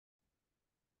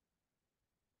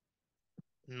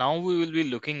Now we will be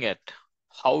looking at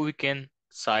how we can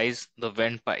size the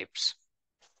vent pipes.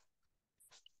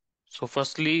 So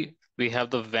firstly, we have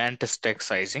the vent stack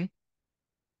sizing.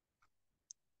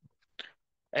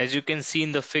 As you can see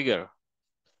in the figure,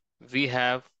 we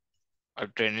have a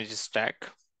drainage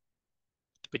stack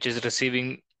which is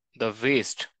receiving the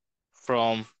waste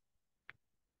from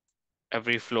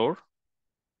every floor.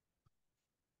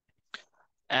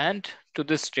 And to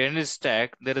this drainage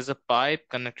stack, there is a pipe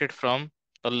connected from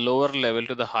the lower level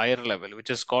to the higher level,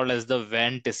 which is called as the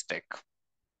vent stack.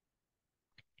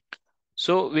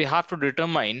 So we have to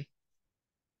determine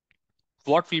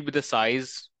what will be the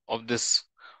size of this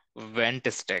vent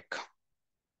stack.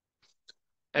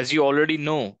 As you already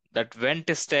know, that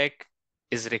vent stack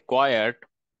is required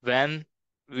when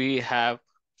we have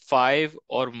 5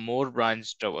 or more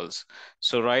branch intervals.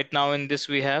 So right now in this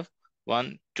we have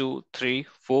 1, 2, 3,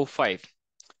 4, 5.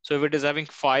 So if it is having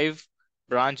 5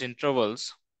 branch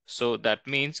intervals, so that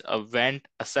means a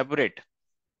separate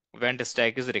vent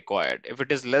stack is required. If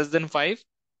it is less than 5,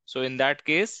 so in that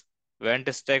case,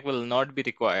 vent stack will not be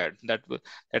required. That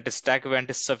stack vent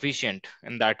is sufficient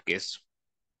in that case.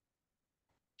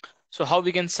 So how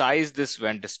we can size this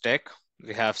vent stack?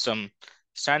 We have some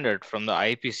standard from the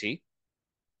IPC.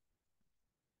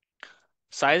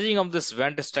 Sizing of this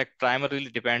vent stack primarily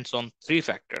depends on 3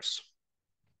 factors.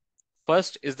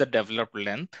 First is the developed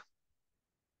length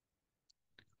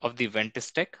of the vent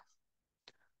stack.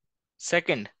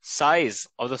 Second, size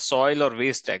of the soil or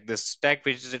waste stack. This stack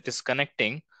which it is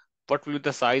connecting, what will be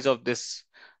the size of this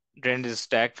drainage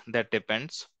stack? That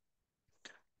depends.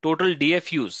 Total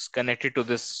DFUs connected to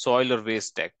this soil or waste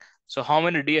stack. So how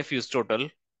many DFUs total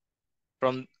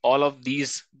from all of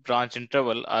these branch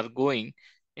interval are going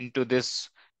into this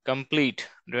complete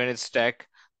drainage stack,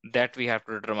 that we have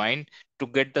to determine to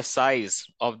get the size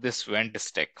of this vent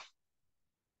stack.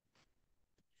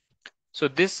 So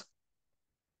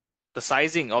the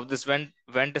sizing of this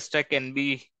vent stack can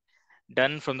be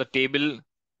done from the table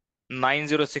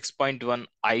 906.1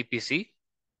 IPC.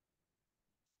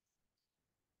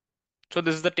 So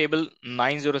this is the table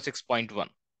 906.1.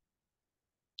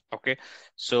 Okay,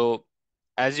 so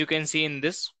as you can see in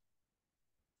this,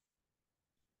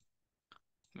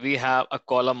 we have a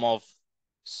column of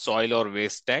soil or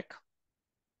waste stack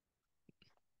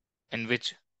in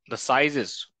which the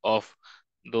sizes of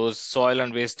those soil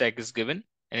and waste stack is given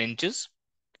in inches.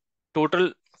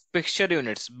 Total fixture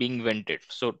units being vented.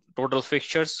 So total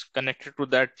fixtures connected to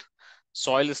that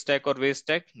soil stack or waste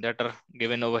stack that are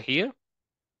given over here.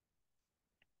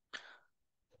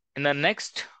 In the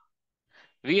next,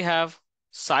 we have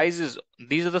sizes.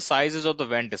 These are the sizes of the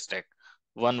vent stack.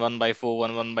 1 by 4,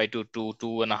 1 by 2, 2,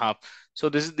 2.5. So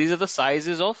these are the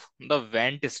sizes of the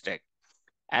vent stack.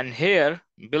 And here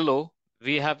below,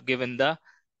 we have given the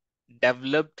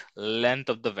developed length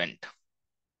of the vent.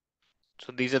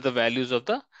 So these are the values of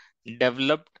the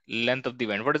developed length of the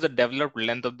vent. What is the developed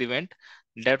length of the vent?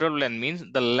 Developed length means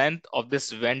the length of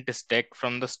this vent stack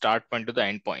from the start point to the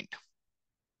end point.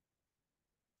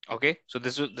 Okay, so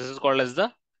this is called as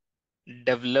the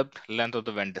developed length of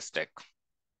the vent stack.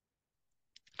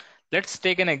 Let's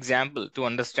take an example to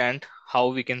understand how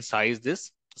we can size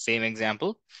this same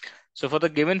example. So for the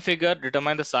given figure,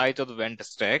 determine the size of the vent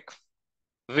stack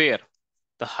where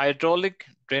the hydraulic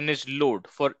drainage load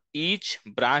for each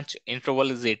branch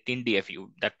interval is 18 DFU.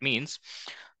 That means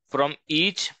from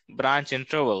each branch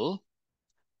interval,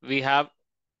 we have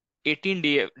 18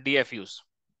 DFUs,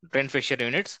 drain fixture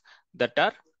units, that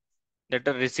are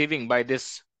receiving by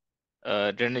this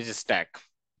drainage stack.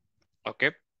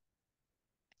 Okay,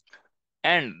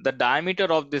 and the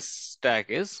diameter of this stack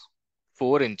is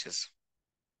 4 inches.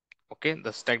 Okay,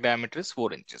 the stack diameter is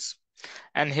 4 inches.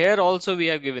 And here also we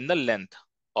have given the length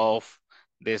of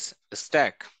this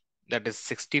stack, that is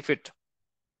 60 feet.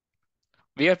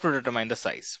 We have to determine the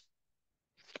size.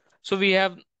 So we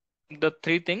have the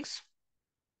 3 things.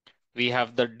 We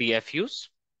have the DFUs,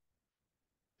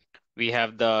 we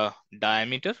have the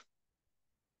diameter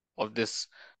of this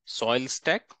soil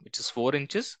stack, which is 4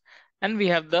 inches, and we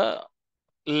have the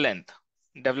length,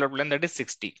 developed length, that is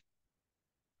 60.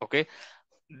 Okay,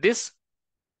 this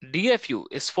DFU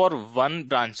is for one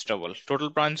branch trowel. Total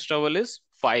branch trowel is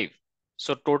 5.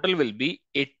 So total will be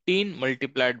 18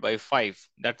 multiplied by 5.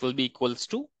 That will be equals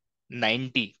to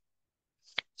 90.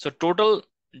 So total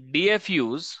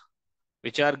DFUs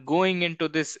which are going into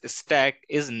this stack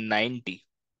is 90.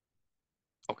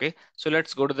 Okay, so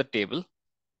let's go to the table.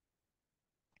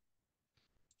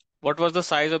 What was the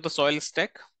size of the soil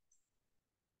stack?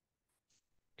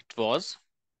 It was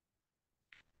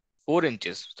 4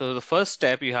 inches. So the first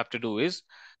step you have to do is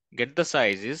get the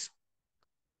sizes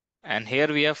And here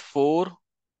we have 4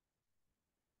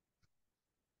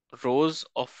 rows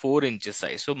of 4 inches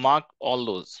size. So mark all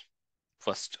those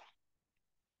first.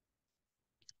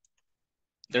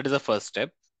 That is the first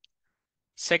step.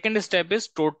 Second step is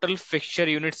total fixture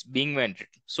units being vented.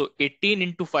 So 18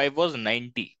 into 5 was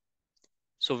 90.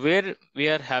 So where we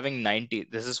are having 90,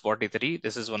 this is 43,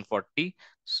 this is 140,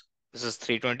 this is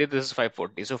 320, this is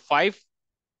 540.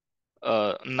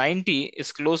 So 90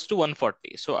 is close to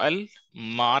 140. So I'll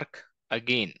mark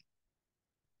again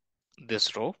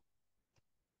this row.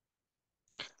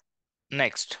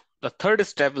 Next, the third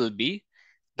step will be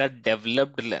the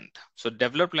developed length. So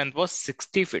developed length was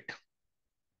 60 feet.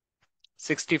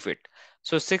 60 feet.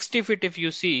 So 60 feet, if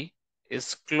you see,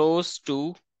 is close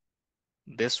to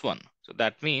this one. So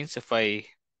that means if I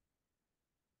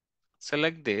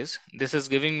select this, this is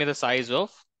giving me the size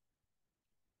of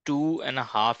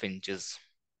 2.5 inches.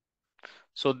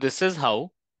 So this is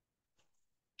how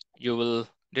you will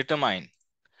determine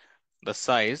the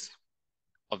size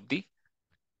of the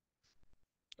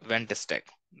vent stack.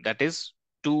 That is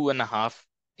 2.5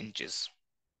 inches.